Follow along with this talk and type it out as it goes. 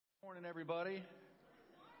Morning, everybody.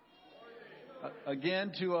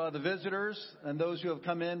 Again, to the visitors and those who have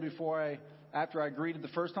come in after I greeted the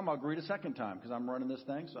first time, I'll greet a second time because I'm running this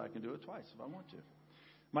thing, so I can do it twice if I want to.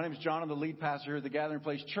 My name is John. I'm the lead pastor here at the Gathering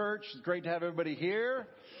Place Church. It's great to have everybody here.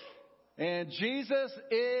 And Jesus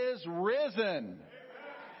is risen.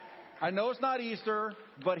 I know it's not Easter,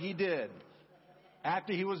 but he did.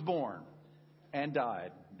 After he was born and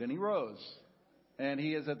died, then he rose. And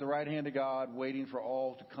he is at the right hand of God, waiting for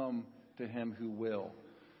all to come to him who will.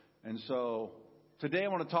 And so today I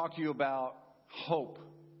want to talk to you about hope.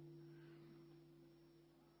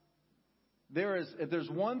 If there's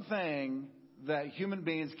one thing that human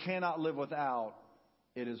beings cannot live without,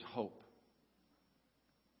 it is hope.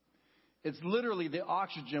 It's literally the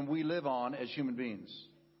oxygen we live on as human beings.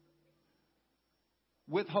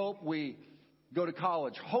 With hope, we go to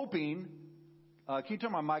college, hoping. Can you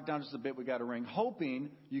turn my mic down just a bit? We got a ring. Hoping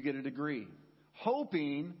you get a degree.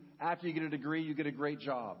 Hoping after you get a degree, you get a great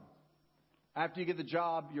job. After you get the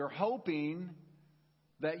job, you're hoping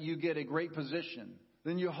that you get a great position.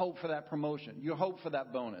 Then you hope for that promotion. You hope for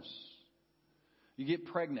that bonus. You get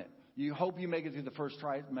pregnant. You hope you make it through the first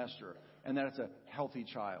trimester and that it's a healthy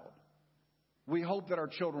child. We hope that our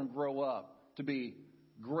children grow up to be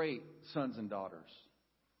great sons and daughters.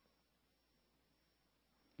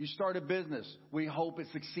 You start a business. We hope it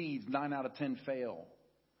succeeds. 9 out of 10 fail.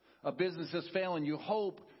 A business is failing. You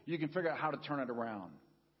hope you can figure out how to turn it around.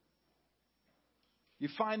 You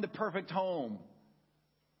find the perfect home.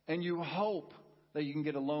 And you hope that you can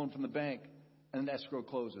get a loan from the bank and the escrow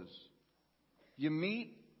closes. You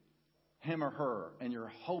meet him or her and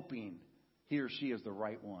you're hoping he or she is the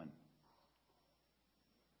right one.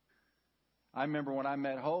 I remember when I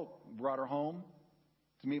met Hope, brought her home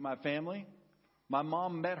to meet my family. My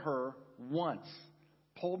mom met her once,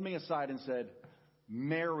 pulled me aside and said,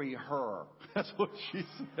 "Marry her." That's what she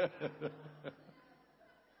said.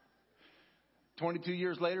 22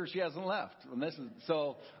 years later, she hasn't left.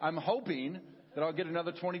 So I'm hoping that I'll get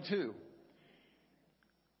another 22.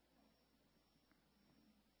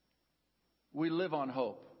 We live on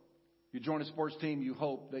hope. You join a sports team, you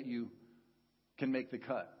hope that you can make the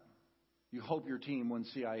cut. You hope your team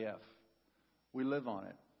wins CIF. We live on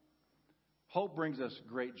it. Hope brings us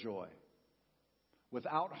great joy.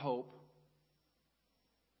 Without hope,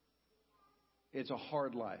 it's a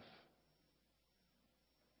hard life.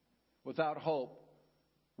 Without hope,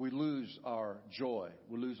 we lose our joy.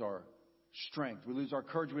 We lose our strength. We lose our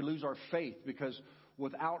courage. We lose our faith, because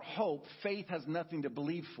without hope, faith has nothing to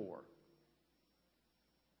believe for.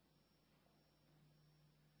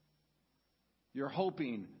 You're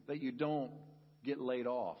hoping that you don't get laid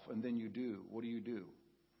off, and then you do. What do?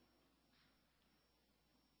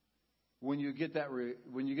 When you get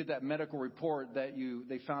that medical report that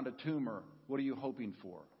they found a tumor, what are you hoping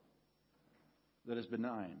for? That it's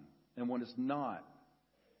benign. And when it's not,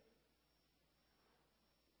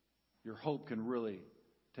 your hope can really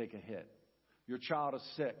take a hit. Your child is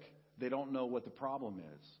sick. They don't know what the problem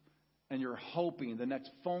is. And you're hoping the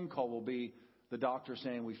next phone call will be the doctor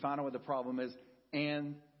saying, "We found out what the problem is,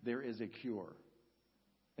 and there is a cure."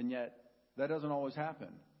 And yet, that doesn't always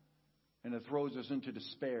happen. And it throws us into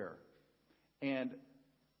despair. And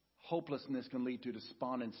hopelessness can lead to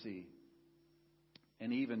despondency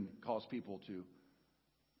and even cause people to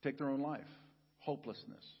take their own life.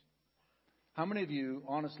 Hopelessness. How many of you,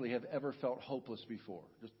 honestly, have ever felt hopeless before?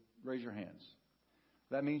 Just raise your hands.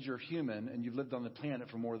 That means you're human and you've lived on the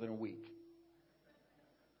planet for more than a week.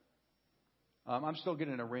 I'm still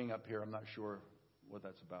getting a ring up here. I'm not sure what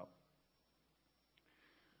that's about.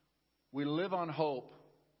 We live on hope,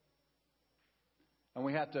 and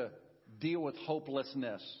we have to deal with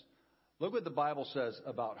hopelessness. Look what the Bible says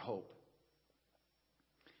about hope.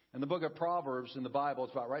 In the book of Proverbs in the Bible,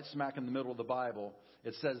 it's about right smack in the middle of the Bible,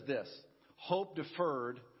 it says this: "Hope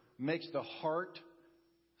deferred makes the heart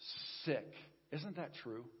sick." Isn't that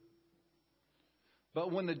true?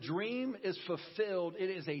 But when the dream is fulfilled, it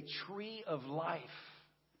is a tree of life.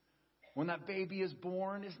 When that baby is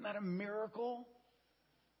born, isn't that a miracle?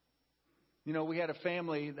 You know, we had a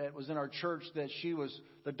family that was in our church that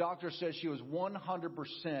the doctor said she was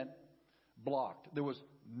 100% blocked. There was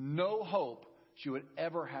no hope she would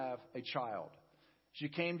ever have a child. She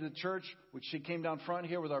came to the church. She came down front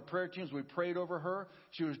here with our prayer teams. We prayed over her.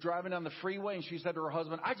 She was driving down the freeway and she said to her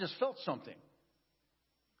husband, "I just felt something."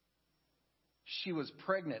 She was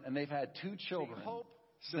pregnant and they've had 2 children. Hope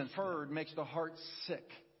deferred makes the heart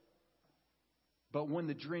sick. But when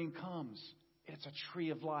the dream comes, it's a tree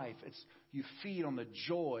of life. You feed on the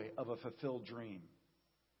joy of a fulfilled dream.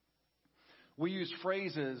 We use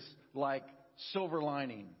phrases like silver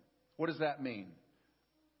lining. What does that mean?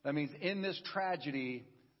 That means in this tragedy,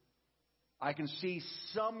 I can see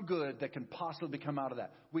some good that can possibly come out of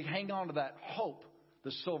that. We hang on to that hope,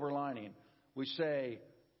 the silver lining. We say,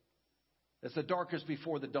 it's the darkest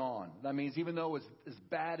before the dawn. That means even though it's as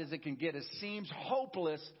bad as it can get, it seems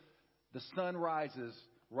hopeless, the sun rises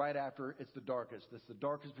right after it's the darkest. It's the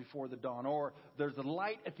darkest before the dawn. Or there's a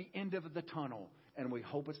light at the end of the tunnel, and we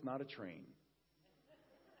hope it's not a train.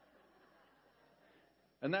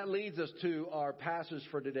 And that leads us to our passage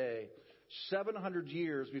for today. 700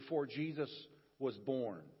 years before Jesus was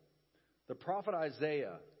born, the prophet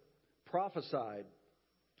Isaiah prophesied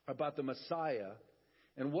about the Messiah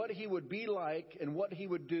and what he would be like and what he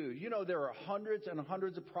would do. You know, there are hundreds and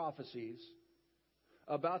hundreds of prophecies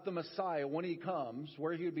about the Messiah when he comes,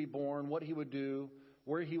 where he would be born, what he would do,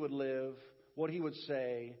 where he would live, what he would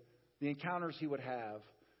say, the encounters he would have.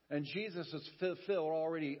 And Jesus has fulfilled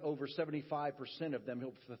already over 75% of them.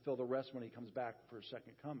 He'll fulfill the rest when he comes back for his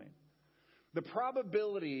second coming. The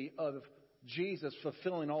probability of Jesus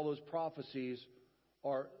fulfilling all those prophecies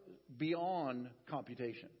are beyond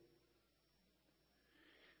computation.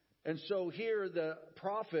 And so here the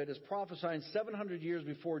prophet is prophesying 700 years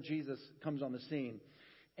before Jesus comes on the scene.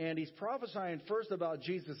 And he's prophesying first about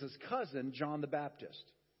Jesus' cousin, John the Baptist.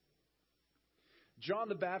 John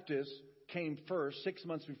the Baptist came first 6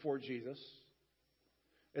 months before Jesus.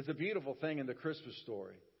 It's a beautiful thing in the Christmas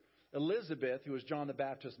story. Elizabeth, who was John the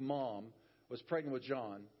Baptist's mom, was pregnant with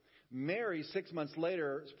John. Mary, 6 months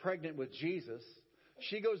later, is pregnant with Jesus.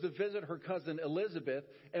 She goes to visit her cousin Elizabeth.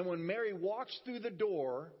 And when Mary walks through the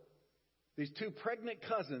door, these two pregnant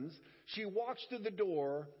cousins, she walks through the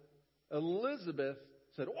door. Elizabeth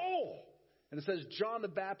said, "Oh!" And it says John the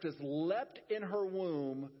Baptist leapt in her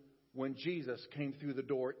womb when Jesus came through the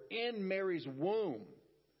door in Mary's womb.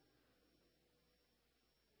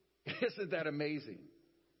 Isn't that amazing?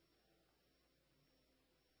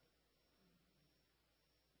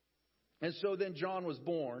 And so then John was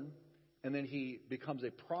born, and then he becomes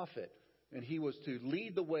a prophet, and he was to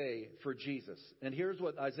lead the way for Jesus. And here's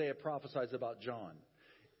what Isaiah prophesies about John.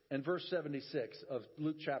 In verse 76 of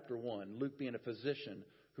Luke chapter 1, Luke being a physician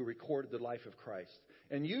who recorded the life of Christ.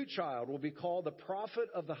 "And you, child, will be called the prophet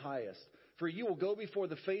of the highest, for you will go before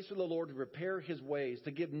the face of the Lord to prepare his ways,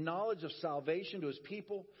 to give knowledge of salvation to his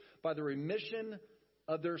people by the remission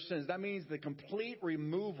of their sins." That means the complete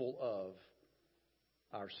removal of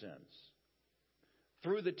our sins.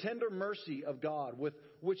 "Through the tender mercy of God, with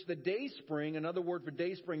which the dayspring," another word for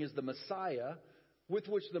dayspring is the Messiah, "with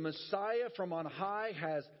which the Messiah from on high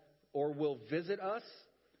has or will visit us."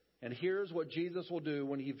 And here's what Jesus will do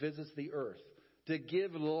when he visits the earth: to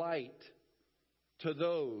give light to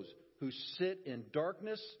those who sit in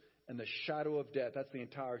darkness and the shadow of death. That's the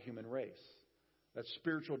entire human race. That's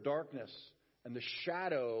spiritual darkness and the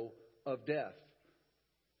shadow of death.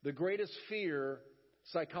 The greatest fear,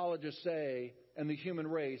 psychologists say, in the human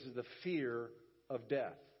race is the fear of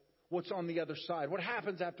death. What's on the other side? What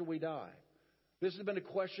happens after we die? This has been a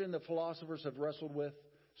question that philosophers have wrestled with,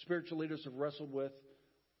 spiritual leaders have wrestled with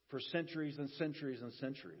for centuries and centuries and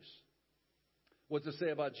centuries. What's it say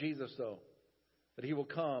about Jesus, though? That he will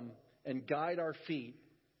come and guide our feet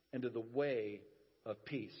into the way of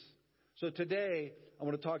peace. So today, I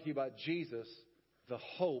want to talk to you about Jesus, the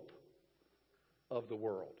hope of the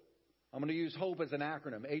world. I'm going to use hope as an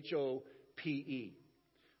acronym, H.O.P.E.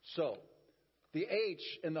 So, the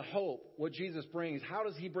H in the hope, what Jesus brings, how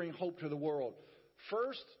does he bring hope to the world?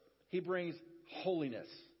 First, he brings holiness.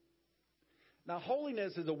 Now,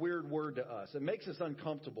 holiness is a weird word to us. It makes us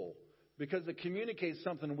uncomfortable because it communicates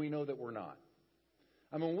something we know that we're not.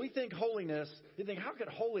 I mean, when we think holiness, you think, how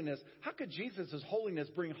could Jesus' holiness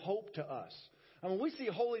bring hope to us? I mean, we see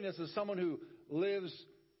holiness as someone who lives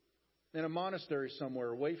in a monastery somewhere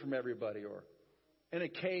away from everybody, or in a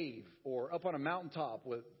cave, or up on a mountaintop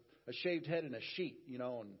with a shaved head and a sheet,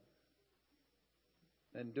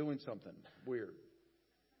 and doing something weird.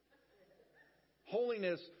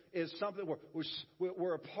 Holiness is something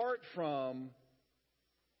we're apart from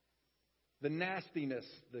the nastiness,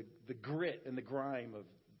 the grit and the grime of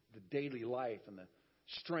the daily life, and the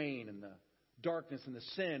strain and the darkness and the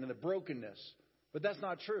sin and the brokenness. But that's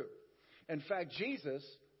not true. In fact, Jesus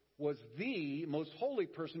was the most holy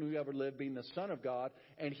person who ever lived, being the Son of God,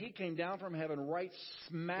 and he came down from heaven right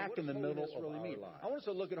smack in the middle of our lives. I want us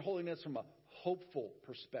to look at holiness from a hopeful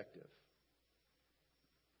perspective.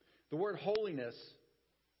 The word holiness,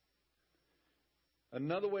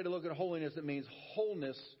 another way to look at holiness, it means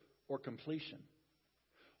wholeness or completion.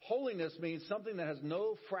 Holiness means something that has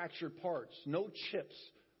no fractured parts, no chips,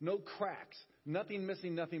 no cracks, nothing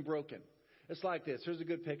missing, nothing broken. It's like this. Here's a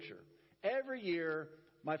good picture. Every year,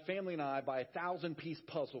 my family and I buy a 1,000-piece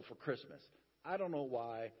puzzle for Christmas. I don't know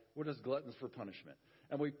why. We're just gluttons for punishment.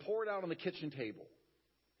 And we pour it out on the kitchen table.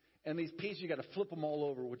 And these pieces, you got to flip them all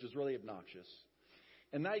over, which is really obnoxious.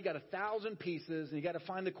 And now you got 1,000 pieces, and you got to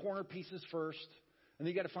find the corner pieces first. And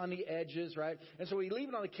then you got to find the edges, right? And so we leave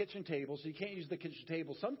it on the kitchen table, so you can't use the kitchen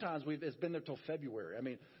table. Sometimes it's been there till February. I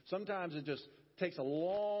mean, sometimes it just takes a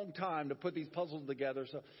long time to put these puzzles together.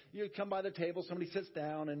 So you come by the table, somebody sits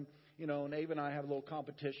down, and, and Ava and I have a little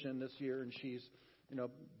competition this year, and she's,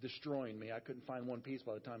 destroying me. I couldn't find one piece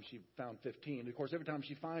by the time she found 15. Of course, every time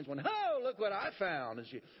she finds one, oh, look what I found. And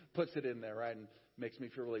she puts it in there, right? And makes me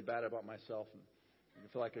feel really bad about myself and I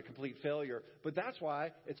feel like a complete failure. But that's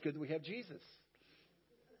why it's good that we have Jesus.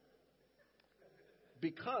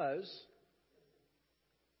 Because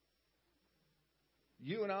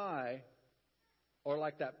you and I are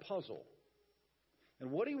like that puzzle.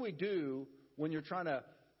 And what do we do when you're trying to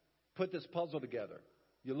put this puzzle together?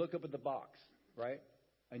 You look up at the box, right?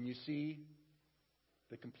 And you see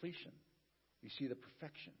the completion. You see the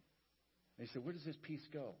perfection. And you say, where does this piece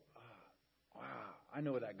go? Wow, I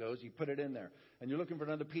know where that goes. You put it in there. And you're looking for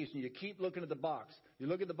another piece. And you keep looking at the box. You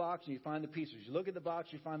look at the box and you find the pieces. You look at the box,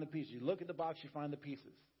 you find the pieces. You look at the box, you find the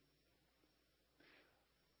pieces.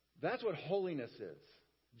 That's what holiness is.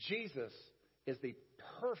 Jesus is the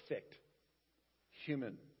perfect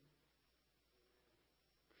human.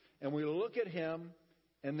 And we look at him,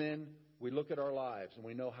 and then we look at our lives, and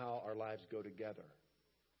we know how our lives go together.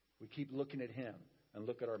 We keep looking at him and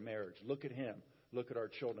look at our marriage. Look at him. Look at our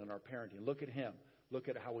children, our parenting. Look at him. Look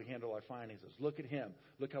at how we handle our finances. Look at him.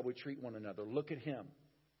 Look how we treat one another. Look at him.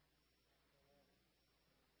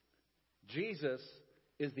 Jesus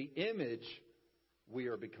is the image we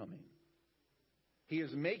are becoming. He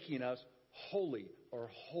is making us holy or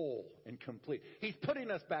whole and complete. He's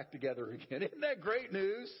putting us back together again. Isn't that great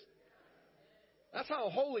news? That's how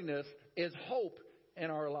holiness is hope in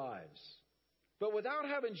our lives. But without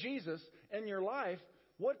having Jesus in your life,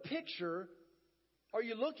 what picture are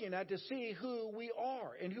you looking at to see who we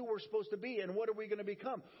are and who we're supposed to be and what are we going to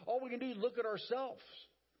become? All we can do is look at ourselves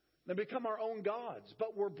and become our own gods.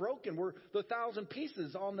 But we're broken. We're the 1,000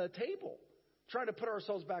 pieces on the table trying to put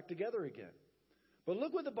ourselves back together again. But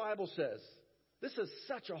look what the Bible says. This is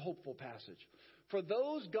such a hopeful passage. For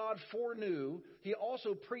those God foreknew, he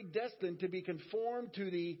also predestined to be conformed to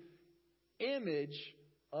the image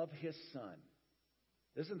of his Son.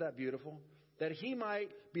 Isn't that beautiful? That he might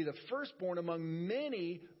be the firstborn among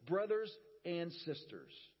many brothers and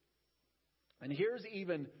sisters. And here's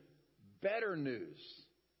even better news.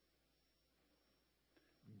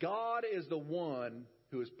 God is the one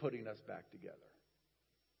who is putting us back together.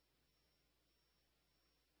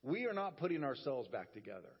 We are not putting ourselves back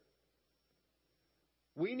together.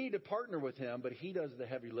 We need to partner with him, but he does the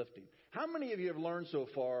heavy lifting. How many of you have learned so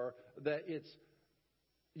far that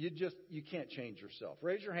you can't change yourself?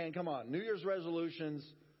 Raise your hand. Come on. New Year's resolutions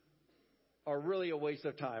are really a waste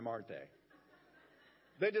of time, aren't they?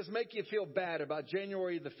 They just make you feel bad about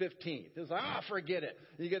January the 15th. It's like, forget it.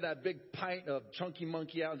 You get that big pint of Chunky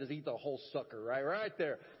Monkey out and just eat the whole sucker, right? Right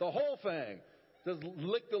there. The whole thing. Just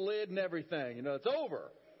lick the lid and everything. It's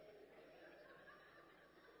over.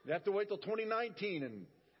 You have to wait till 2019 and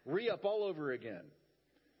re-up all over again.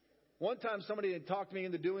 One time somebody had talked me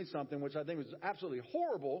into doing something which I think was absolutely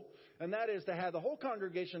horrible, and that is to have the whole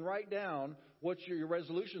congregation write down what your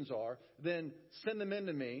resolutions are, then send them in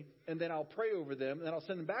to me, and then I'll pray over them, and then I'll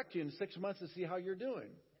send them back to you in 6 months to see how you're doing.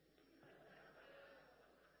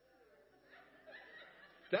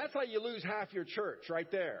 That's how you lose half your church right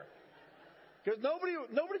there. Because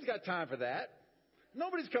nobody's got time for that.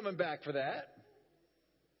 Nobody's coming back for that.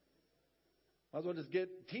 Might as well just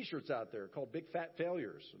get T-shirts out there called Big Fat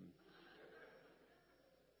Failures.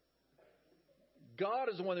 God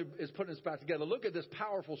is the one that is putting us back together. Look at this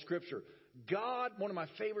powerful scripture. God, one of my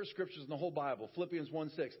favorite scriptures in the whole Bible, Philippians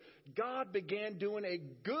 1:6. God began doing a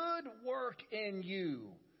good work in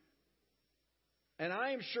you. And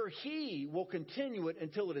I am sure he will continue it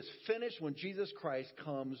until it is finished when Jesus Christ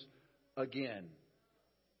comes again.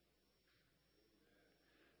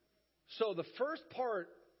 So the first part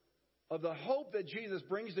of the hope that Jesus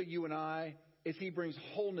brings to you and I is he brings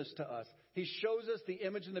wholeness to us. He shows us the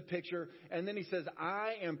image in the picture, and then he says,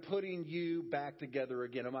 I am putting you back together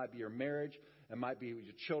again. It might be your marriage. It might be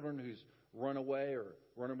your children who's run away or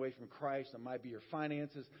run away from Christ. It might be your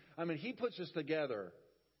finances. I mean, he puts us together.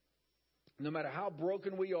 No matter how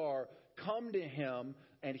broken we are, come to him,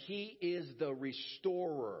 and he is the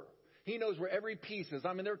restorer. He knows where every piece is.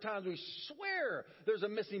 I mean, there are times we swear there's a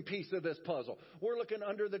missing piece of this puzzle. We're looking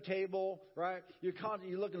under the table, right? You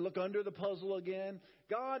look under the puzzle again.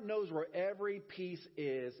 God knows where every piece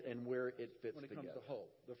is and where it fits when it together. Comes to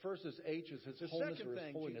hope. The first is H, is His wholeness or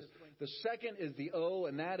His holiness. The second is the O,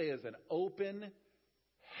 and that is an open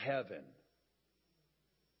heaven.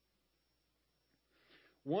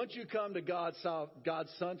 Once you come to God's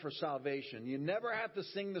Son for salvation, you never have to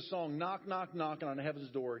sing the song, knock, knock, knocking on heaven's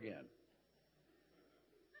door again.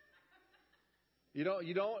 You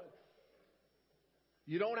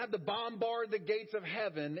don't have to bombard the gates of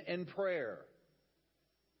heaven in prayer.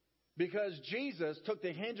 Because Jesus took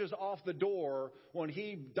the hinges off the door when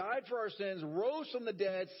He died for our sins, rose from the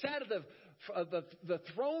dead, sat at the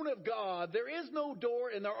throne of God. There is no door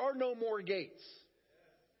and there are no more gates.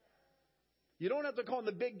 You don't have to call him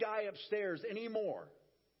the big guy upstairs anymore.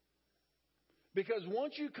 Because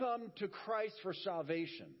once you come to Christ for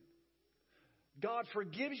salvation, God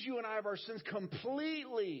forgives you and I of our sins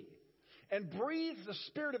completely and breathes the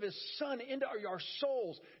Spirit of His Son into our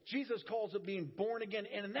souls. Jesus calls it being born again.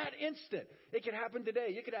 And in that instant, it could happen today.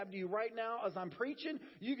 It could happen to you right now as I'm preaching.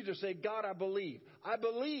 You could just say, God, I believe. I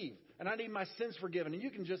believe. And I need my sins forgiven. And you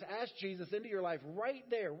can just ask Jesus into your life right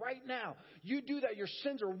there, right now. You do that, your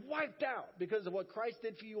sins are wiped out because of what Christ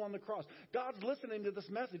did for you on the cross. God's listening to this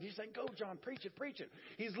message. He's saying, go, John, preach it, preach it.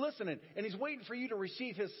 He's listening, and He's waiting for you to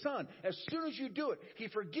receive His Son. As soon as you do it, He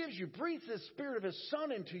forgives you, breathes His Spirit of His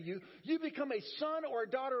Son into you. You become a son or a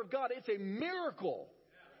daughter of God. It's a miracle.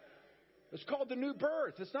 It's called the new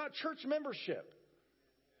birth. It's not church membership.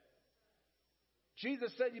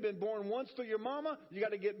 Jesus said you've been born once through your mama. You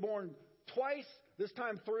got to get born twice, this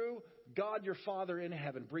time through God your Father in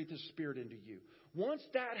heaven. Breathe His Spirit into you. Once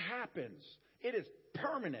that happens, it is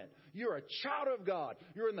permanent. You're a child of God.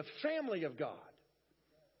 You're in the family of God.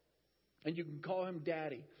 And you can call Him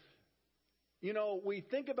Daddy. You know, we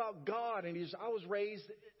think about God, and I was raised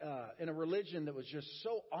in a religion that was just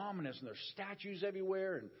so ominous, and there's statues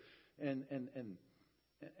everywhere, and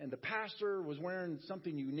the pastor was wearing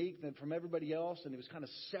something unique from everybody else, and he was kind of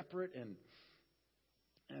separate, and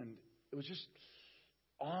it was just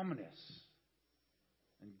ominous.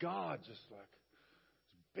 And God just like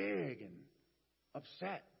was big and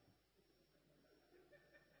upset.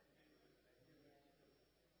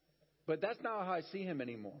 But that's not how I see Him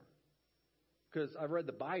anymore. Because I've read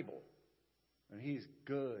the Bible, and He's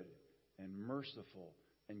good and merciful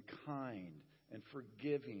and kind and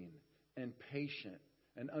forgiving and patient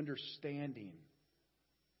and understanding.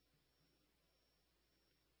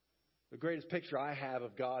 The greatest picture I have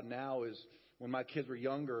of God now is when my kids were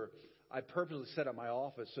younger, I purposely set up my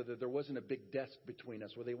office so that there wasn't a big desk between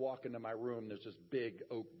us. Where they walk into my room, there's this big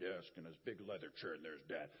oak desk and this big leather chair, and there's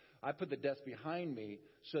Dad. I put the desk behind me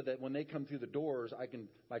so that when they come through the doors,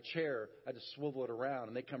 my chair, I just swivel it around,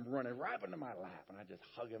 and they come running right into my lap, and I just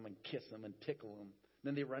hug them and kiss them and tickle them.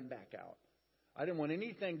 Then they run back out. I didn't want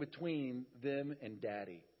anything between them and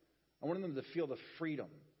Daddy. I wanted them to feel the freedom.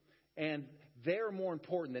 And they're more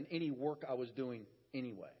important than any work I was doing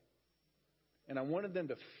anyway. And I wanted them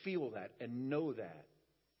to feel that and know that.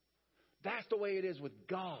 That's the way it is with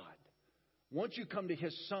God. Once you come to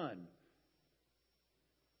His Son,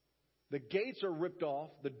 the gates are ripped off,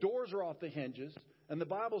 the doors are off the hinges, and the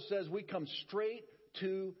Bible says we come straight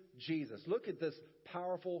to Jesus. Look at this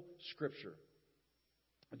powerful scripture.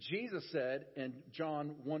 Jesus said in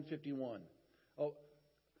John 1:51, "Oh,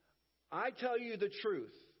 I tell you the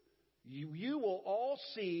truth. You will all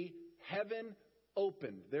see heaven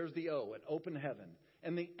open." There's the O, an open heaven.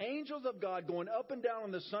 "And the angels of God going up and down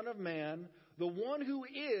on the Son of Man, the one who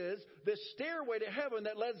is the stairway to heaven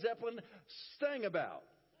that Led Zeppelin sang about."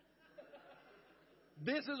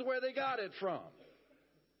 This is where they got it from.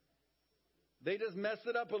 They just messed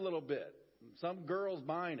it up a little bit. Some girl's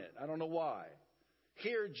buying it. I don't know why.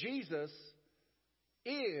 Here, Jesus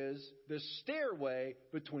is the stairway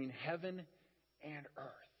between heaven and earth.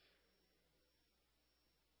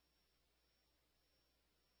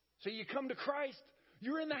 So you come to Christ,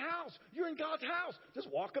 you're in the house, you're in God's house. Just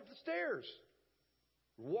walk up the stairs.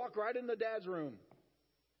 Walk right into Dad's room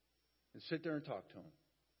and sit there and talk to Him.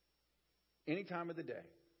 Any time of the day.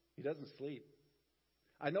 He doesn't sleep.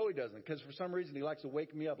 I know He doesn't, because for some reason He likes to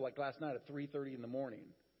wake me up like last night at 3:30 in the morning.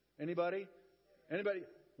 Anybody? Anybody?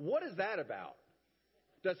 What is that about?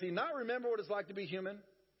 Does He not remember what it's like to be human?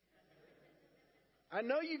 I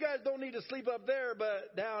know you guys don't need to sleep up there,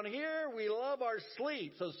 but down here we love our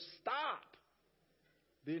sleep. So stop.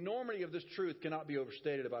 The enormity of this truth cannot be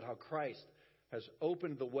overstated about how Christ has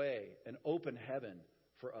opened the way and opened heaven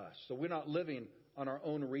for us. So we're not living on our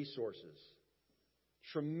own resources.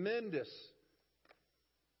 Tremendous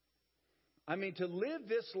I mean, to live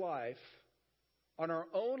this life on our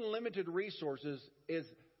own limited resources is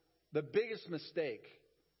the biggest mistake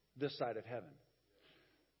this side of heaven.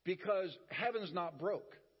 Because heaven's not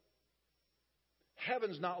broke.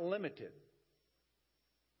 Heaven's not limited.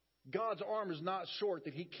 God's arm is not short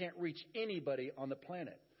that He can't reach anybody on the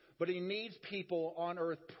planet. But He needs people on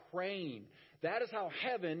earth praying. That is how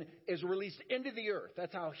heaven is released into the earth.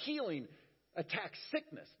 That's how healing attacks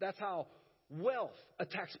sickness. That's how wealth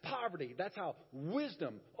attacks poverty. That's how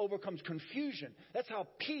wisdom overcomes confusion. That's how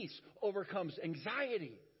peace overcomes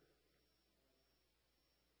anxiety.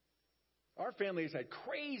 Our family has had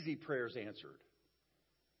crazy prayers answered.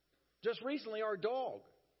 Just recently, our dog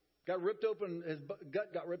got ripped open. His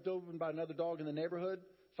gut got ripped open by another dog in the neighborhood.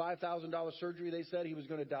 $5,000 surgery. They said he was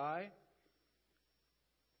going to die.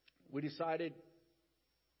 We decided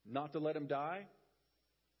not to let him die.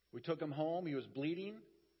 We took him home. He was bleeding,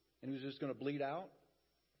 and he was just going to bleed out.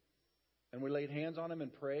 And we laid hands on him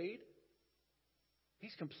and prayed.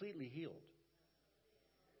 He's completely healed.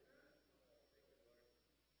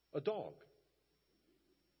 A dog.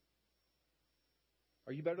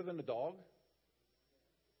 Are you better than a dog?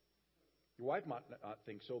 Your wife might not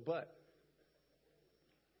think so, but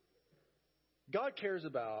God cares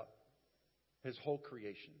about His whole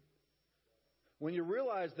creation. When you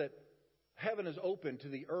realize that heaven is open to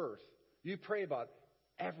the earth, you pray about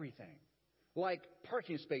everything. Like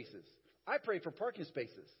parking spaces. I pray for parking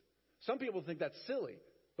spaces. Some people think that's silly,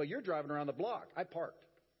 but you're driving around the block. I parked.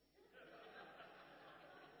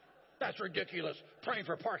 That's ridiculous. Praying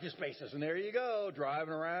for parking spaces. And there you go,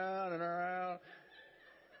 driving around and around.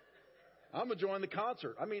 I'm enjoying the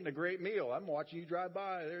concert. I'm eating a great meal. I'm watching you drive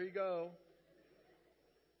by. There you go.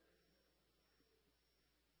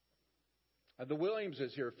 The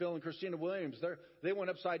Williamses here, Phil and Christina Williams, they went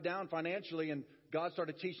upside down financially, and God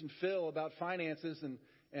started teaching Phil about finances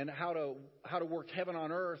and how to work heaven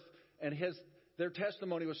on earth. And their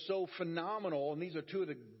testimony was so phenomenal. And these are two of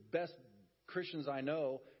the best Christians I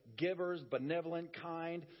know. Givers, benevolent,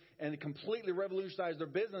 kind, and completely revolutionized their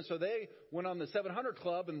business. So they went on the 700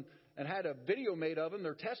 Club and had a video made of them,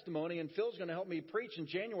 their testimony. And Phil's going to help me preach in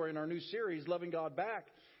January in our new series, Loving God Back,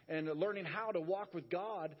 and learning how to walk with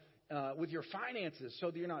God with your finances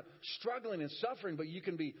so that you're not struggling and suffering, but you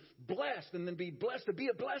can be blessed and then be blessed to be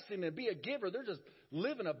a blessing and be a giver. They're just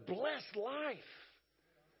living a blessed life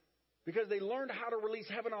because they learned how to release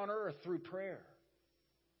heaven on earth through prayer.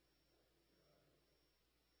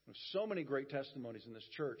 There's so many great testimonies in this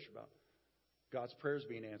church about God's prayers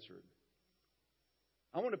being answered.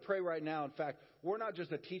 I want to pray right now. In fact, we're not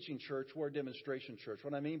just a teaching church, we're a demonstration church.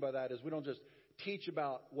 What I mean by that is we don't just teach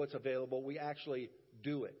about what's available, we actually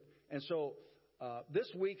do it. And so this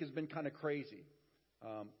week has been kind of crazy.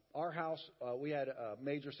 Our house, we had a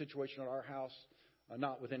major situation at our house,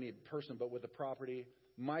 not with any person, but with the property.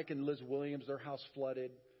 Mike and Liz Williams, their house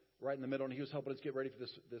flooded right in the middle, and he was helping us get ready for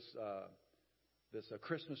this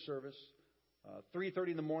Christmas service.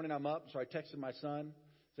 3:30 in the morning, I'm up, so I texted my son,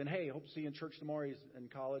 saying, "Hey, hope to see you in church tomorrow." He's in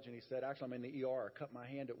college, and he said, "Actually, I'm in the ER. I cut my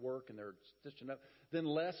hand at work, and they're stitching up." Then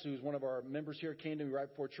Les, who's one of our members here, came to me right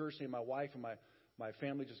before church, saying my wife and my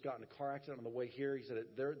family just got in a car accident on the way here. He said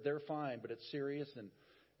they're fine, but it's serious,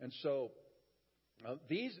 and so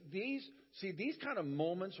these kind of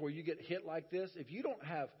moments where you get hit like this, if you don't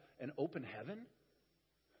have an open heaven,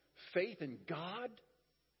 faith in God,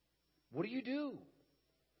 what do?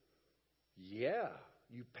 Yeah,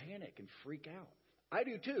 you panic and freak out. I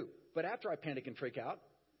do too. But after I panic and freak out,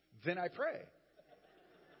 then I pray.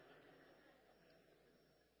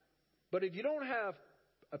 But if you don't have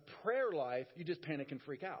a prayer life, you just panic and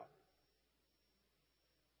freak out.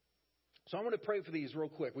 So I want to pray for these real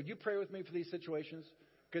quick. Would you pray with me for these situations?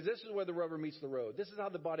 Because this is where the rubber meets the road. This is how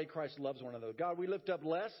the body of Christ loves one another. God, we lift up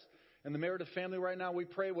Les and the Meredith family right now. We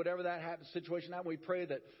pray whatever that situation happens. We pray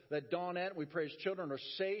that Dawnette, we pray his children are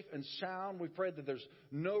safe and sound. We pray that there's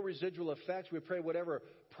no residual effects. We pray whatever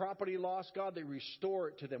property loss, God, that restore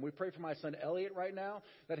it to them. We pray for my son Elliot right now,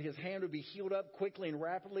 that his hand would be healed up quickly and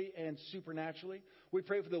rapidly and supernaturally. We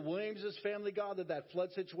pray for the Williams' family, God, that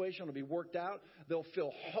flood situation will be worked out. They'll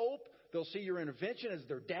feel hope. They'll see your intervention as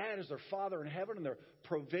their dad, as their father in heaven, and their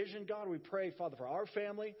provision. God, we pray, Father, for our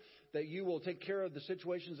family, that you will take care of the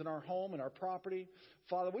situations in our home and our property.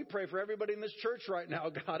 Father, we pray for everybody in this church right now,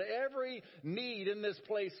 God, every need in this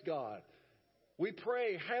place, God. We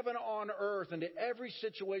pray heaven on earth into every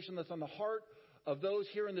situation that's on the heart of those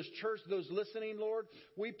here in this church, those listening, Lord.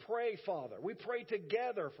 We pray, Father, we pray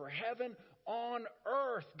together for heaven on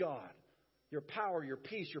earth, God. Your power, your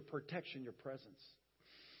peace, your protection, your presence.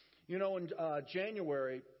 You know, in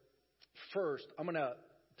January 1st, I'm going to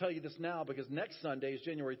tell you this now because next Sunday is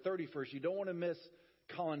January 31st. You don't want to miss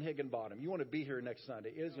Colin Higginbottom. You want to be here next Sunday.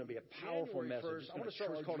 It is going to be a powerful message. I want to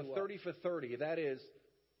start what's called a 30 for 30. That is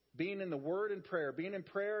being in the Word and prayer. Being in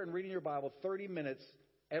prayer and reading your Bible 30 minutes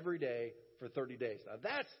every day for 30 days. Now,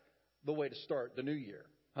 that's the way to start the new year.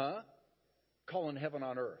 Huh? Calling heaven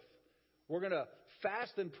on earth. We're going to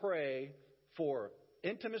fast and pray for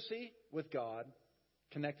intimacy with God,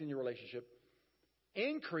 connecting your relationship,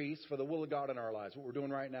 increase for the will of God in our lives. What we're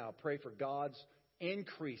doing right now, pray for God's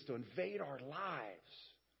increase to invade our lives,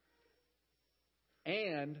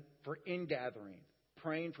 and for ingathering,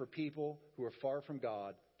 praying for people who are far from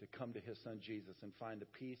God to come to His Son Jesus and find the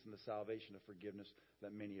peace and the salvation of forgiveness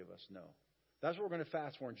that many of us know. That's what we're going to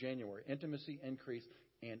fast for in January: intimacy, increase,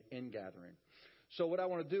 and ingathering. So what I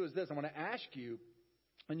want to do is this. I want to ask you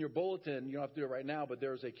in your bulletin, you don't have to do it right now, but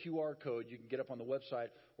there's a QR code you can get up on the website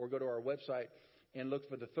or go to our website and look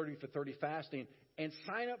for the 30 for 30 fasting and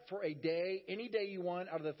sign up for a day, any day you want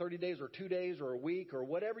out of the 30 days or 2 days or a week or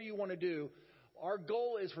whatever you want to do. Our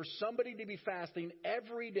goal is for somebody to be fasting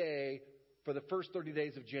every day for the first 30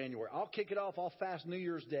 days of January. I'll kick it off. I'll fast New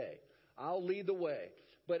Year's Day. I'll lead the way.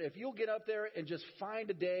 But if you'll get up there and just find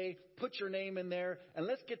a day, put your name in there, and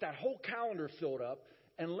let's get that whole calendar filled up,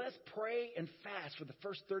 and let's pray and fast for the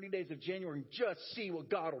first 30 days of January and just see what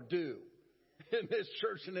God will do in this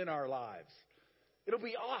church and in our lives. It'll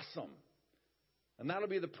be awesome. And that'll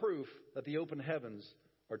be the proof that the open heavens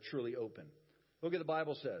are truly open. Look at the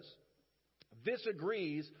Bible says. This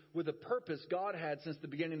agrees with the purpose God had since the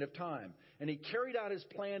beginning of time. And He carried out His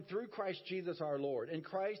plan through Christ Jesus our Lord. In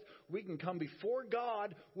Christ, we can come before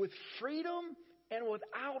God with freedom and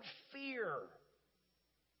without fear.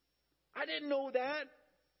 I didn't know that.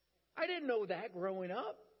 I didn't know that growing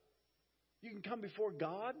up. You can come before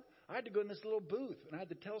God. I had to go in this little booth and I had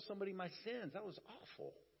to tell somebody my sins. That was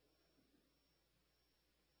awful.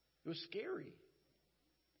 It was scary.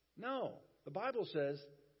 No, the Bible says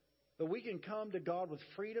that we can come to God with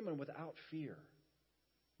freedom and without fear.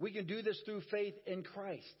 We can do this through faith in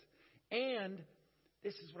Christ. And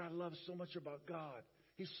this is what I love so much about God.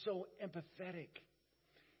 He's so empathetic.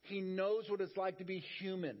 He knows what it's like to be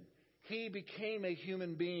human. He became a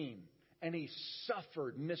human being and He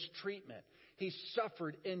suffered mistreatment. He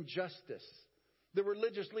suffered injustice. The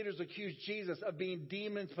religious leaders accused Jesus of being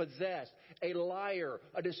demon-possessed, a liar,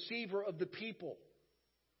 a deceiver of the people.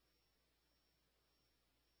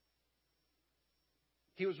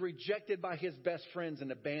 He was rejected by His best friends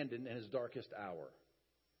and abandoned in His darkest hour.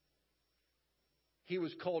 He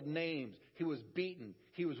was called names. He was beaten.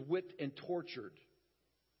 He was whipped and tortured.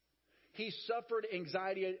 He suffered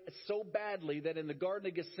anxiety so badly that in the Garden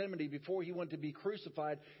of Gethsemane, before He went to be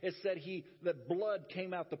crucified, it said that blood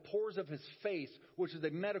came out the pores of His face, which is a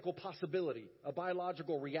medical possibility, a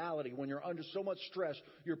biological reality. When you're under so much stress,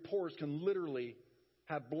 your pores can literally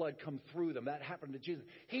have blood come through them. That happened to Jesus.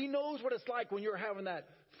 He knows what it's like when you're having that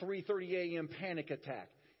 3:30 a.m. panic attack.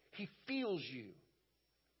 He feels you.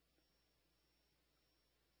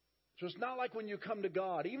 So it's not like when you come to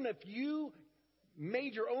God. Even if you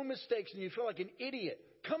made your own mistakes and you feel like an idiot,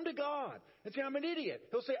 come to God and say, I'm an idiot.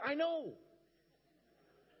 He'll say, I know.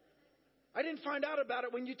 I didn't find out about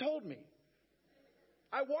it when you told me.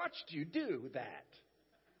 I watched you do that.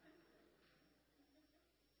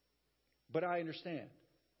 But I understand.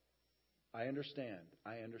 I understand.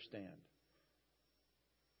 I understand.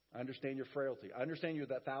 I understand your frailty. I understand you're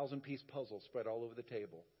that 1,000-piece puzzle spread all over the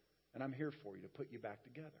table. And I'm here for you to put you back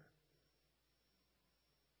together.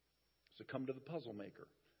 So come to the puzzle maker.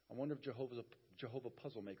 I wonder if Jehovah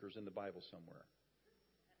puzzle maker is in the Bible somewhere.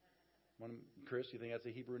 Chris, you think that's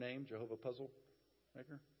a Hebrew name, Jehovah puzzle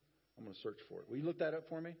maker? I'm going to search for it. Will you look that up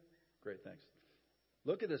for me? Great, thanks.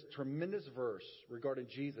 Look at this tremendous verse regarding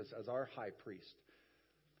Jesus as our high priest.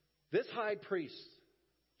 This high priest,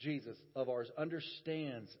 Jesus, of ours,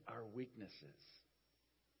 understands our weaknesses.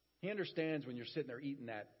 He understands when you're sitting there eating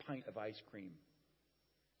that pint of ice cream.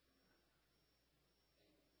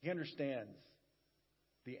 He understands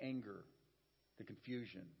the anger, the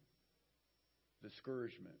confusion, the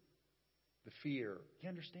discouragement, the fear. He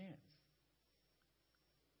understands.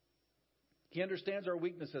 He understands our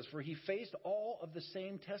weaknesses, for He faced all of the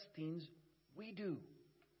same testings we do.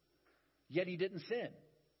 Yet He didn't sin.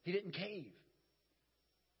 He didn't cave.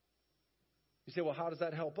 You say, well, how does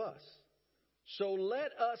that help us? So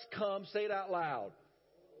let us come, say it out loud.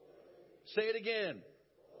 Say it again.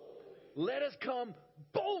 Let us come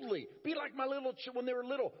boldly. Be like my little when they were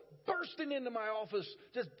little, bursting into my office,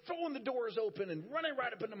 just throwing the doors open and running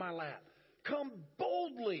right up into my lap. Come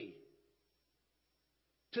boldly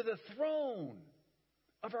to the throne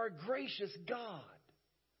of our gracious God.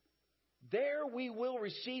 There we will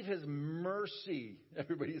receive His mercy.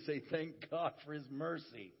 Everybody say, thank God for His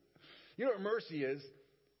mercy. You know what mercy is?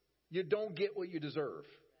 You don't get what you deserve.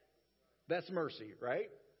 That's mercy, right?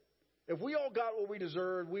 If we all got what we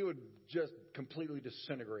deserved, we would just completely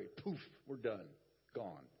disintegrate. Poof, we're done.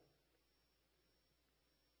 Gone.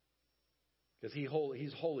 Because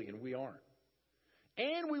He's holy and we aren't.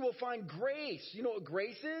 And we will find grace. You know what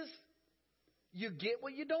grace is? You get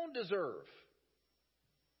what you don't deserve.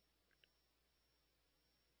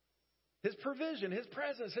 His provision, His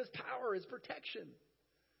presence, His power, His protection.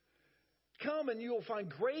 Come and you will find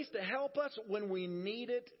grace to help us when we need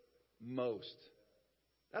it most.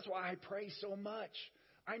 That's why I pray so much.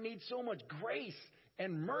 I need so much grace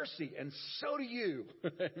and mercy, and so do you.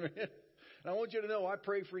 And I want you to know I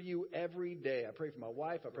pray for you every day. I pray for my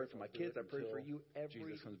wife. I pray for my kids. I pray for you every day.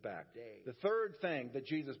 Jesus comes back. The third thing that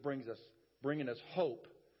Jesus brings us, bringing us hope,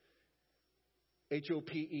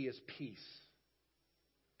 H.O.P.E, is peace.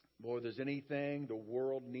 Boy, if there's anything the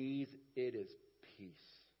world needs, it is peace.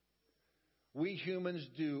 We humans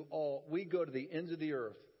we go to the ends of the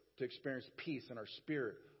earth to experience peace in our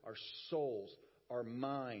spirit, our souls, our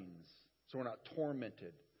minds, so we're not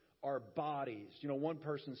tormented, our bodies. You know, one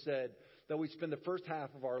person said that we spend the first half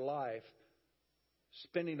of our life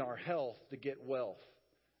spending our health to get wealth,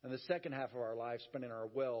 and the second half of our life spending our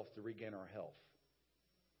wealth to regain our health.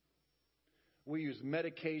 We use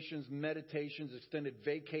medications, meditations, extended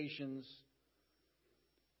vacations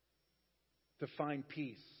to find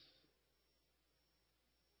peace.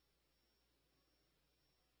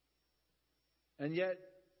 And yet,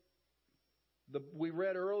 we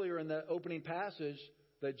read earlier in the opening passage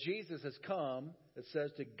that Jesus has come, it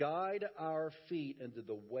says, to guide our feet into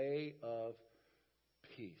the way of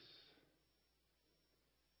peace.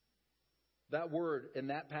 That word in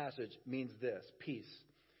that passage means this, peace.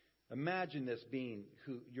 Imagine this being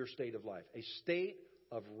your state of life. A state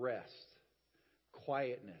of rest,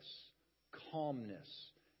 quietness, calmness,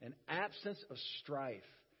 an absence of strife,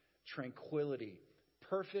 tranquility,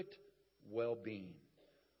 perfect well-being.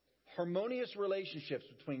 Harmonious relationships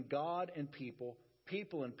between God and people,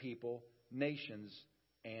 people and people, nations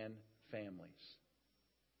and families.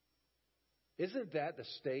 Isn't that the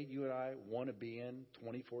state you and I want to be in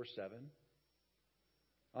 24/7?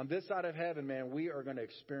 On this side of heaven, man, we are going to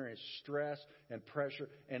experience stress and pressure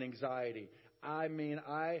and anxiety. I mean,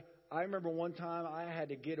 I remember one time I had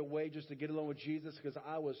to get away just to get alone with Jesus because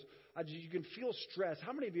you can feel stress.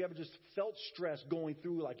 How many of you ever just felt stress going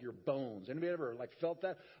through like your bones? Anybody ever like felt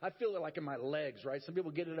that? I feel it like in my legs, right? Some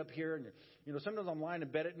people get it up here and, you know, sometimes I'm lying in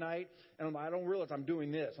bed at night and I don't realize I'm doing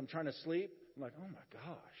this. I'm trying to sleep. I'm like, oh my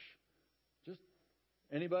gosh. Just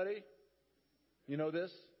anybody? You know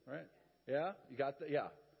this, right? Yeah? You got that? Yeah.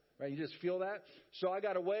 Right? You just feel that? So I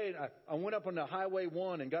got away. And I went up on the Highway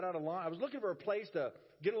 1 and got out of line. I was looking for a place to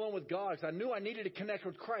get along with God because I knew I needed to connect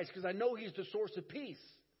with Christ because I know He's the source of peace.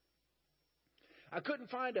 I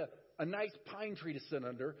couldn't find a nice pine tree to sit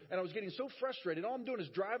under, and I was getting so frustrated. All I'm doing is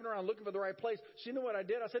driving around looking for the right place. So you know what I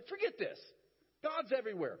did? I said, forget this. God's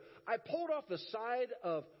everywhere. I pulled off the side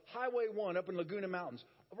of Highway 1 up in Laguna Mountains,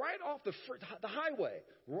 right off the highway,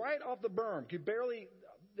 right off the berm. Could barely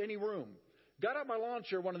any room. Got out my lawn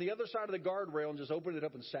chair, went on the other side of the guardrail, and just opened it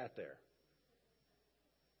up and sat there.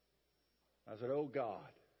 I said, oh,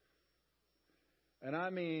 God. And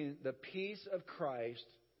I mean, the peace of Christ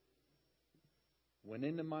went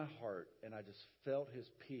into my heart, and I just felt His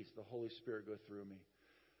peace, the Holy Spirit, go through me.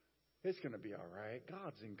 It's going to be all right.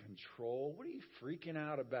 God's in control. What are you freaking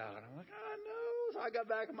out about? I'm like, I know. So I got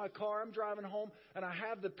back in my car. I'm driving home, and I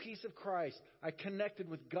have the peace of Christ. I connected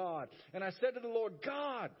with God. And I said to the Lord,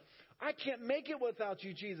 God, I can't make it without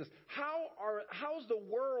you, Jesus. How's the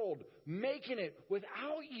world making it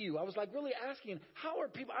without you? I was like really asking, how are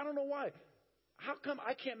people, I don't know why. How come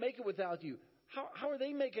I can't make it without you? How are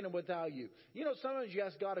they making it without you? You know, sometimes you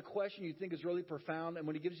ask God a question you think is really profound, and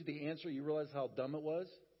when He gives you the answer, you realize how dumb it was.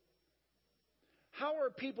 How are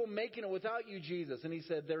people making it without you, Jesus? And He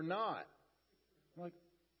said, they're not. I'm like,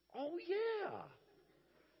 oh yeah.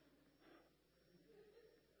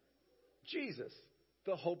 Jesus,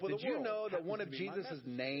 the hope of the world. Did you know that one of Jesus'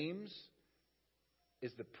 names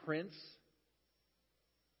is the Prince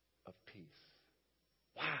of Peace?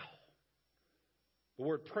 Wow. The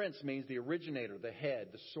word prince means the originator, the head,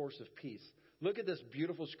 the source of peace. Look at this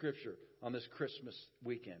beautiful scripture on this Christmas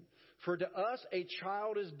weekend. For to us a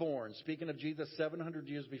child is born. Speaking of Jesus 700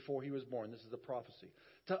 years before He was born. This is the prophecy.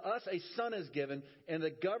 To us a son is given, and the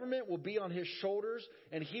government will be on His shoulders,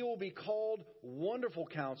 and He will be called Wonderful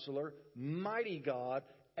Counselor, Mighty God,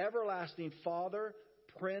 Everlasting Father,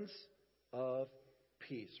 Prince of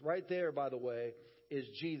Peace. Right there, by the way, is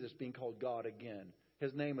Jesus being called God again.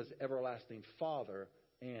 His name is Everlasting Father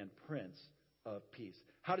and Prince of Peace.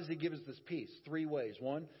 How does he give us this peace? 3 ways.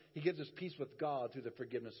 1, he gives us peace with God through the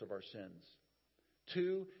forgiveness of our sins.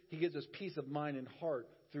 2, he gives us peace of mind and heart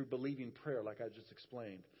through believing prayer, like I just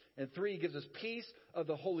explained. And 3, he gives us peace of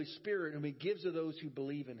the Holy Spirit, and he gives to those who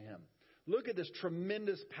believe in him. Look at this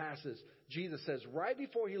tremendous passage. Jesus says right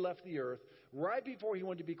before he left the earth, right before he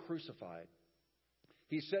went to be crucified,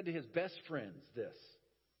 he said to his best friends this: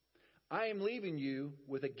 I am leaving you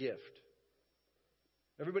with a gift.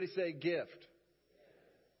 Everybody say gift.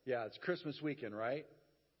 Yeah, it's Christmas weekend, right?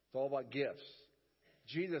 It's all about gifts.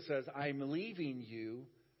 Jesus says, I'm leaving you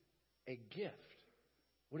a gift.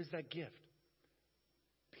 What is that gift?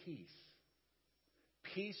 Peace.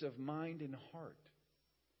 Peace of mind and heart.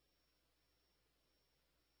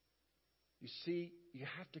 You see, you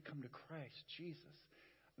have to come to Christ, Jesus.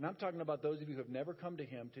 And I'm talking about those of you who have never come to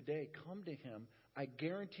him today. Come to him. I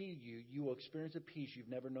guarantee you, you will experience a peace you've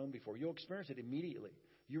never known before. You'll experience it immediately.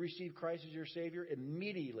 You receive Christ as your Savior,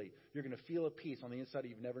 immediately you're going to feel a peace on the inside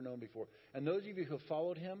you've never known before. And those of you who have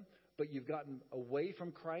followed him, but you've gotten away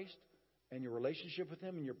from Christ and your relationship with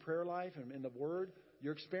him and your prayer life and in the Word,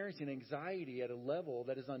 you're experiencing anxiety at a level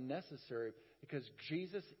that is unnecessary because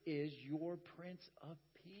Jesus is your Prince of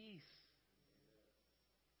Peace.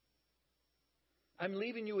 I'm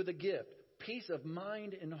leaving you with a gift, peace of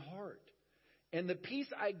mind and heart. And the peace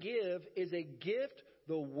I give is a gift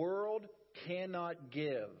the world cannot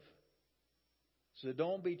give. So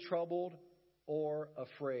don't be troubled or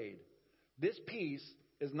afraid. This peace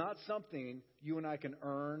is not something you and I can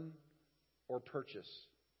earn or purchase.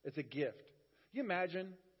 It's a gift. You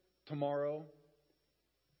imagine tomorrow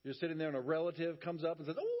you're sitting there and a relative comes up and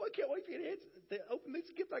says, oh, I can't wait for you to open this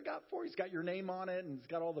gift I got for you. It's got your name on it and it's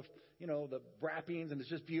got all the, the wrappings and it's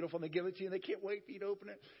just beautiful. And they give it to you and they can't wait for you to open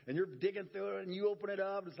it. And you're digging through it and you open it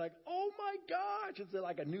up and it's like, oh my gosh. It's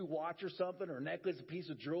like a new watch or something or a necklace, a piece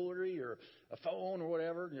of jewelry or a phone or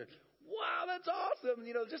whatever. And you're, wow, that's awesome.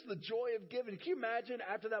 Just the joy of giving. Can you imagine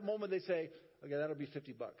after that moment they say, okay, that'll be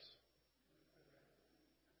 $50.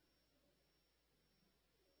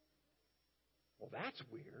 Well, that's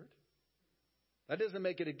weird. That doesn't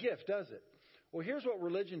make it a gift, does it? Well, here's what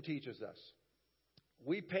religion teaches us.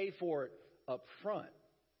 We pay for it up front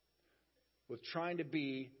with trying to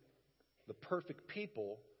be the perfect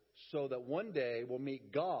people so that one day we'll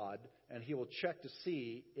meet God and he will check to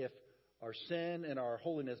see if our sin and our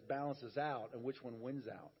holiness balances out and which one wins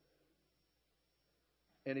out.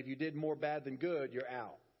 And if you did more bad than good, you're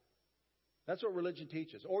out. That's what religion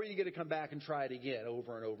teaches. Or you get to come back and try it again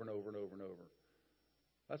over and over and over and over and over.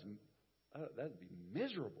 That'd be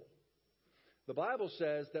miserable. The Bible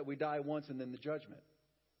says that we die once and then the judgment.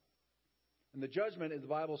 And the judgment, the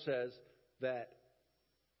Bible says that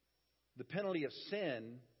the penalty of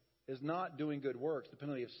sin is not doing good works. The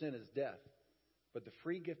penalty of sin is death. But the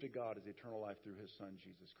free gift of God is eternal life through his Son,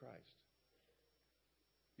 Jesus Christ.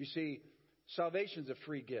 You see, salvation is a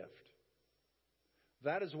free gift.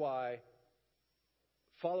 That is why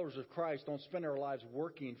followers of Christ don't spend our lives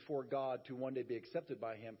working for God to one day be accepted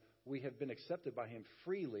by him. We have been accepted by him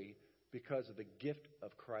freely because of the gift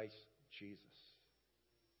of Christ Jesus.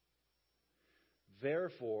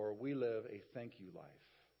 Therefore, we live a thank you life.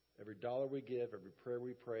 Every dollar we give, every prayer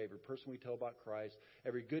we pray, every person we tell about Christ,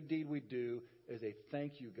 every good deed we do is a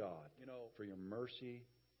thank you, God, for your mercy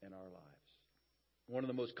in our lives. One of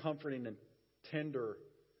the most comforting and tender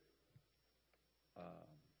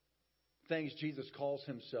things Jesus calls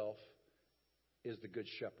himself is the Good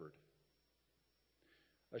Shepherd.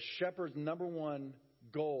 A shepherd's number one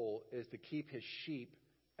goal is to keep his sheep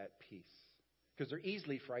at peace because they're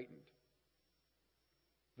easily frightened.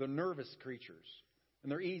 They're nervous creatures.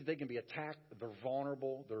 And they can be attacked. They're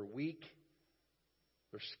vulnerable. They're weak.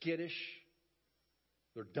 They're skittish.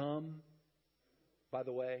 They're dumb, by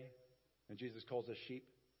the way. And Jesus calls us sheep.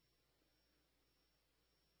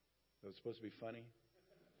 That was supposed to be funny.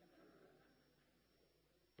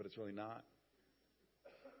 But it's really not.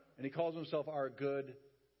 And he calls himself our good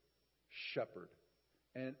shepherd.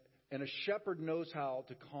 And a shepherd knows how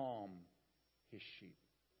to calm his sheep.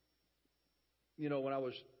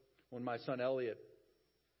 When my son Elliot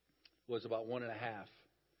was about 1.5,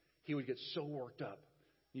 he would get so worked up.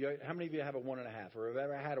 How many of you have a 1.5 or have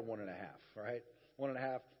ever had a 1.5, right?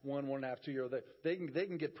 1.5, 1.5, 2-year-old. They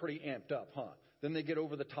can get pretty amped up, huh? Then they get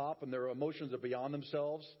over the top and their emotions are beyond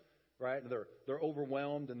themselves, right? And they're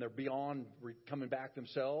overwhelmed and they're beyond coming back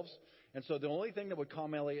themselves. And so the only thing that would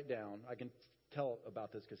calm Elliot down, I can tell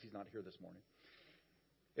about this because he's not here this morning,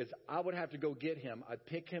 is I would have to go get him. I'd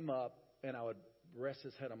pick him up and I would rest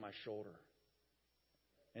his head on my shoulder.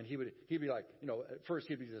 And he'd be like, at first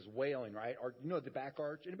he'd be just wailing, right? Or, the back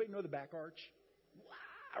arch? Anybody know the back arch?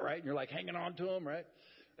 Wow, right? And you're like hanging on to him, right?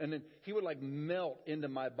 And then he would like melt into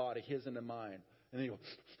my body, his into mine. And then he'd go,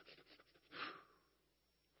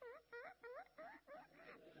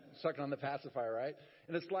 sucking on the pacifier, right?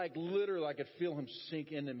 And it's like literally I could feel him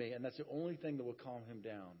sink into me. And that's the only thing that would calm him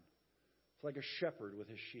down. It's like a shepherd with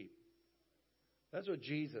his sheep. That's what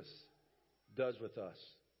Jesus does with us.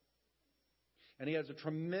 And he has a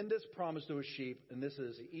tremendous promise to his sheep, and this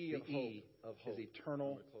is the E of hope, his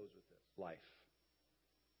eternal life.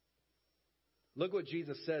 Look what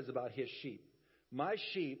Jesus says about his sheep. My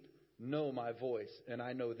sheep know my voice, and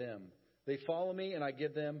I know them. They follow me, and I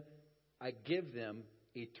give them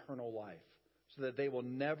eternal life, so that they will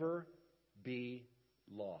never be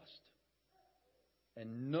lost.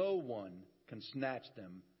 And no one can snatch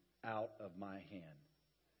them out of my hand.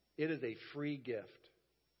 It is a free gift.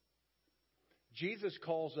 Jesus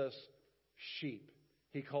calls us sheep.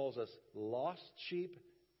 He calls us lost sheep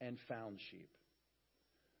and found sheep.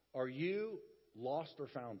 Are you lost or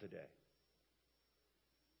found today?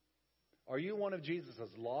 Are you one of Jesus'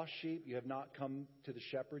 lost sheep? You have not come to the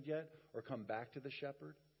shepherd yet, or come back to the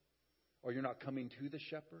shepherd? Or you're not coming to the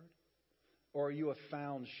shepherd? Or are you a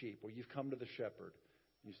found sheep, where you've come to the shepherd?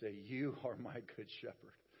 You say, you are my good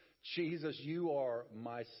shepherd. Jesus, you are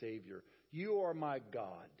my Savior. You are my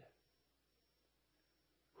God.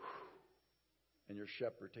 And your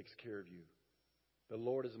shepherd takes care of you. The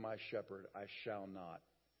Lord is my shepherd, I shall not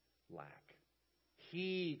lack.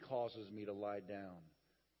 He causes me to lie down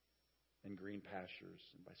in green pastures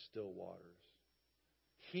and by still waters.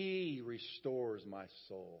 He restores my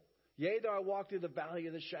soul. Yea, though I walk through the valley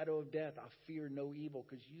of the shadow of death, I fear no evil,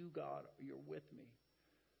 because you, God, you're with me.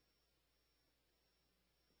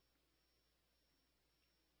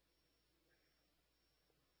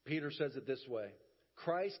 Peter says it this way.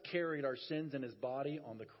 Christ carried our sins in his body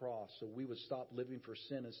on the cross, so we would stop living for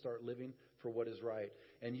sin and start living for what is right.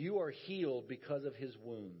 And you are healed because of his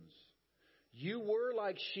wounds. You were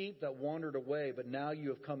like sheep that wandered away, but now you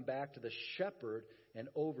have come back to the shepherd and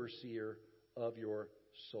overseer of your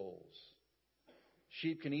souls.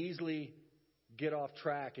 Sheep can easily get off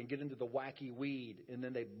track and get into the wacky weed, and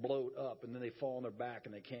then they bloat up, and then they fall on their back,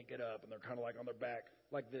 and they can't get up, and they're kind of like on their back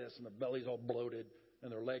like this, and their belly's all bloated,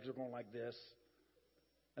 and their legs are going like this.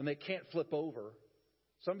 And they can't flip over.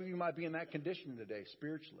 Some of you might be in that condition today,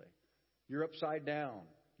 spiritually. You're upside down.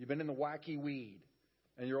 You've been in the wacky weed.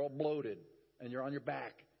 And you're all bloated. And you're on your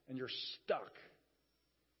back. And you're stuck.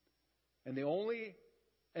 And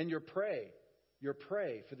you're prey. You're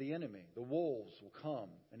prey for the enemy. The wolves will come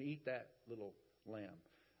and eat that little lamb.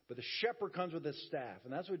 But the shepherd comes with his staff.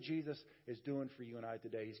 And that's what Jesus is doing for you and I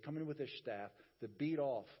today. He's coming with his staff to beat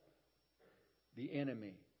off the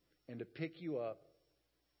enemy and to pick you up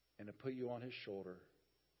and to put you on his shoulder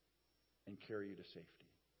and carry you to safety.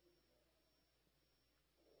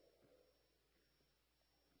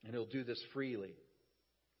 And he'll do this freely.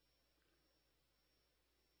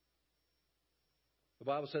 The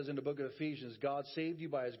Bible says in the book of Ephesians, God saved you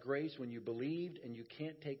by his grace when you believed, and you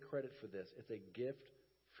can't take credit for this. It's a gift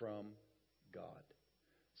from God.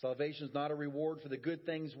 Salvation is not a reward for the good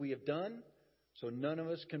things we have done, so none of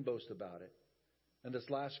us can boast about it. And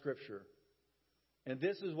this last scripture, and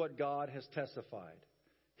this is what God has testified.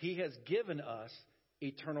 He has given us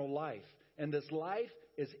eternal life. And this life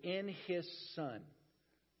is in his Son.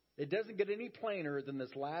 It doesn't get any plainer than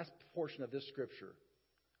this last portion of this scripture.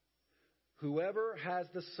 Whoever has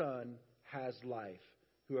the Son has life.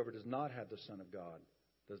 Whoever does not have the Son of God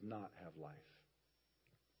does not have life.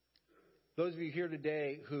 Those of you here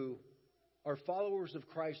today who are followers of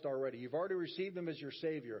Christ already, you've already received him as your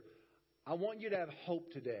Savior. I want you to have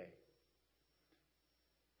hope today.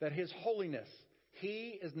 That his holiness,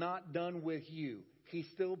 he is not done with you. He's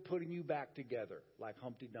still putting you back together like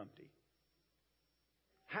Humpty Dumpty.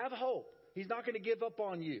 Have hope. He's not going to give up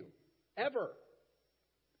on you. Ever.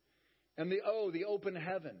 And the open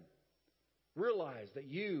heaven. Realize that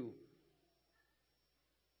you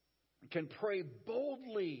can pray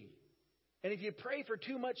boldly. And if you pray for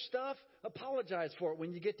too much stuff, apologize for it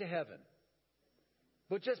when you get to heaven.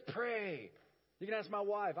 But just pray. You can ask my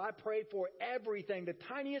wife. I pray for everything, the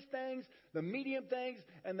tiniest things, the medium things,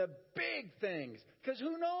 and the big things. Because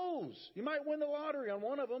who knows? You might win the lottery on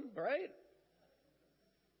one of them, right?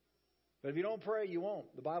 But if you don't pray, you won't.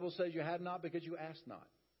 The Bible says you have not because you ask not.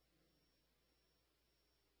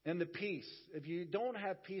 And the peace. If you don't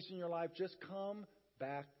have peace in your life, just come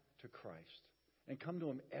back to Christ. And come to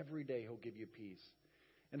him every day. He'll give you peace.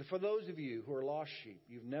 And for those of you who are lost sheep,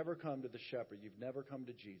 you've never come to the shepherd, you've never come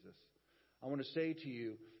to Jesus, I want to say to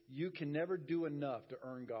you, you can never do enough to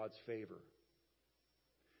earn God's favor.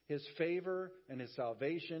 His favor and His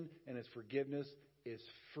salvation and His forgiveness is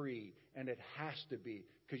free. And it has to be,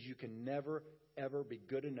 because you can never, ever be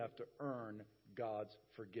good enough to earn God's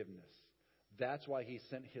forgiveness. That's why He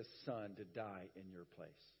sent His Son to die in your place.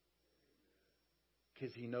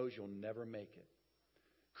 Because He knows you'll never make it.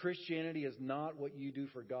 Christianity is not what you do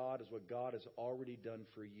for God, it's what God has already done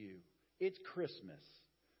for you. It's Christmas.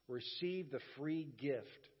 Receive the free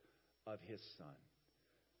gift of His Son.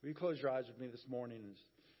 Will you close your eyes with me this morning and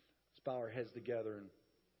let's bow our heads together? And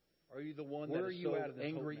are you the one that is so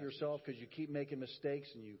angry at yourself because you keep making mistakes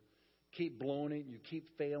and you keep blowing it and you keep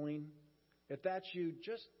failing? If that's you,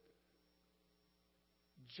 just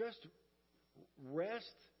rest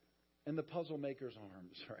in the puzzle maker's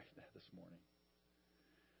arms right now this morning.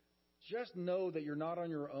 Just know that you're not on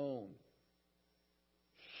your own.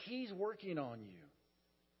 He's working on you.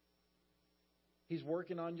 He's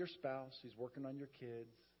working on your spouse. He's working on your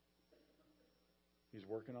kids. He's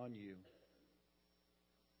working on you.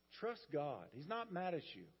 Trust God. He's not mad at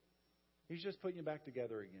you. He's just putting you back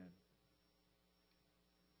together again.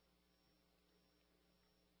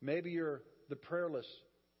 Maybe you're the prayerless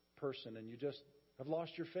person and you just have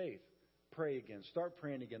lost your faith. Pray again. Start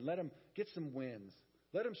praying again. Let Him get some wins.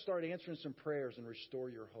 Let Him start answering some prayers and restore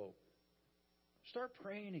your hope. Start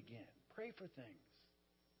praying again. Pray for things.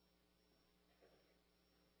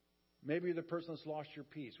 Maybe you're the person that's lost your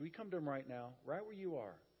peace. Will you come to Him right now, right where you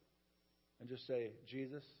are, and just say,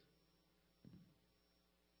 Jesus,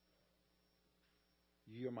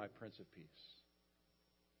 You're my Prince of Peace.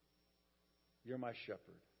 You're my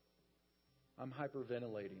shepherd. I'm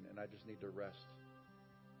hyperventilating, and I just need to rest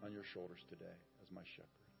on your shoulders today as my shepherd.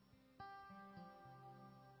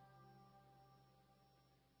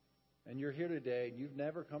 And you're here today, and you've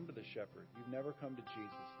never come to the shepherd. You've never come to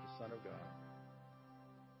Jesus, the Son of God.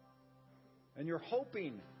 And you're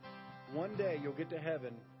hoping one day you'll get to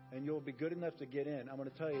heaven and you'll be good enough to get in. I'm going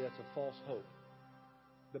to tell you that's a false hope.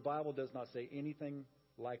 The Bible does not say anything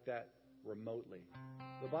like that remotely.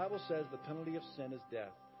 The Bible says the penalty of sin is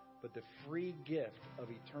death, but the free gift of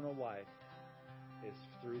eternal life is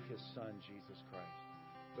through His Son, Jesus Christ.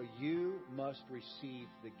 But you must receive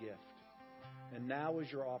the gift. And now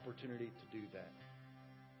is your opportunity to do that.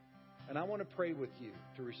 And I want to pray with you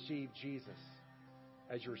to receive Jesus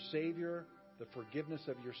as your Savior, the forgiveness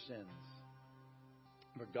of your sins,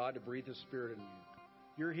 for God to breathe His Spirit in you.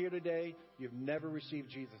 You're here today, you've never received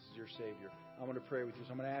Jesus as your Savior. I want to pray with you.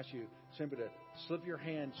 So I'm going to ask you simply to slip your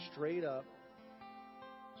hand straight up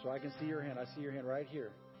so I can see your hand. I see your hand right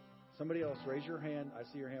here. Somebody else, raise your hand. I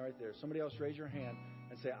see your hand right there. Somebody else, raise your hand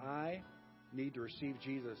and say, I need to receive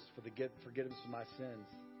Jesus for the forgiveness of my sins.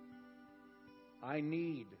 I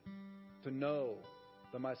need to know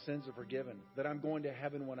that my sins are forgiven, that I'm going to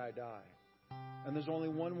heaven when I die. And there's only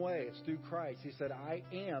one way. It's through Christ. He said, I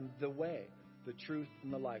am the way, the truth,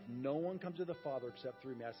 and the life. No one comes to the Father except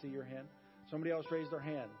through me. I see your hand. Somebody else raise their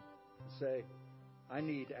hand and say, I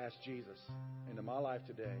need to ask Jesus into my life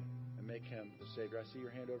today and make Him the Savior. I see your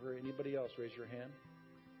hand over here. Anybody else raise your hand?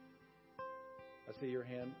 I see your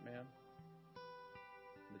hand, ma'am.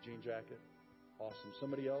 In the jean jacket. Awesome.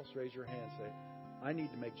 Somebody else raise your hand. Say, I need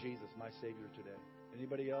to make Jesus my Savior today.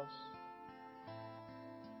 Anybody else?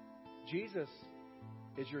 Jesus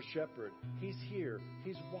is your shepherd. He's here.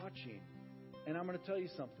 He's watching. And I'm going to tell you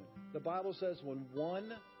something. The Bible says when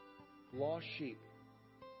one lost sheep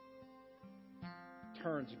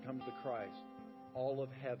turns and comes to Christ, all of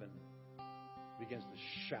heaven begins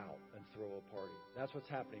to shout and throw a party. That's what's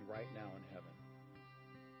happening right now in heaven.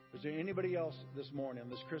 Is there anybody else this morning, on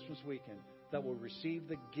this Christmas weekend, that will receive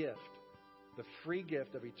the gift, the free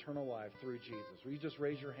gift of eternal life through Jesus? Will you just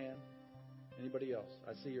raise your hand? Anybody else?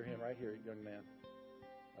 I see your hand right here, young man.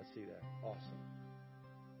 I see that. Awesome.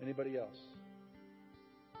 Anybody else?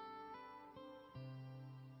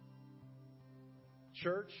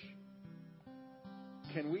 Church,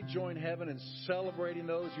 can we join heaven in celebrating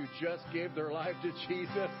those who just gave their life to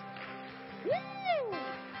Jesus? Woo!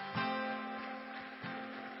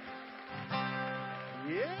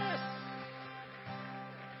 Yes!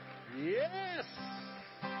 Yes!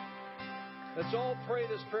 Let's all pray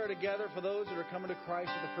this prayer together for those that are coming to Christ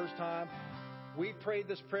for the first time. We prayed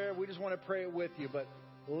this prayer. We just want to pray it with you. But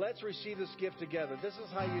let's receive this gift together. This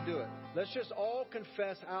is how you do it. Let's just all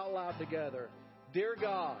confess out loud together. Dear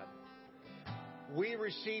God, we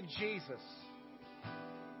receive Jesus,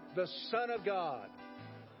 the Son of God,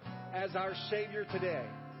 as our Savior today.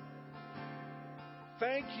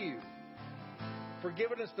 Thank you for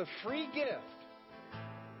giving us the free gift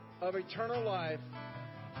of eternal life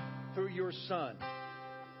through your Son.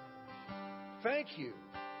 thank you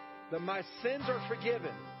that my sins are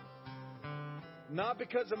forgiven, not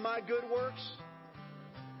because of my good works,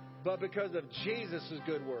 but because of Jesus'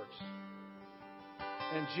 good works.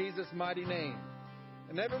 In Jesus' mighty name.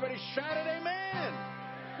 And everybody shouted amen.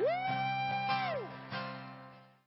 Woo!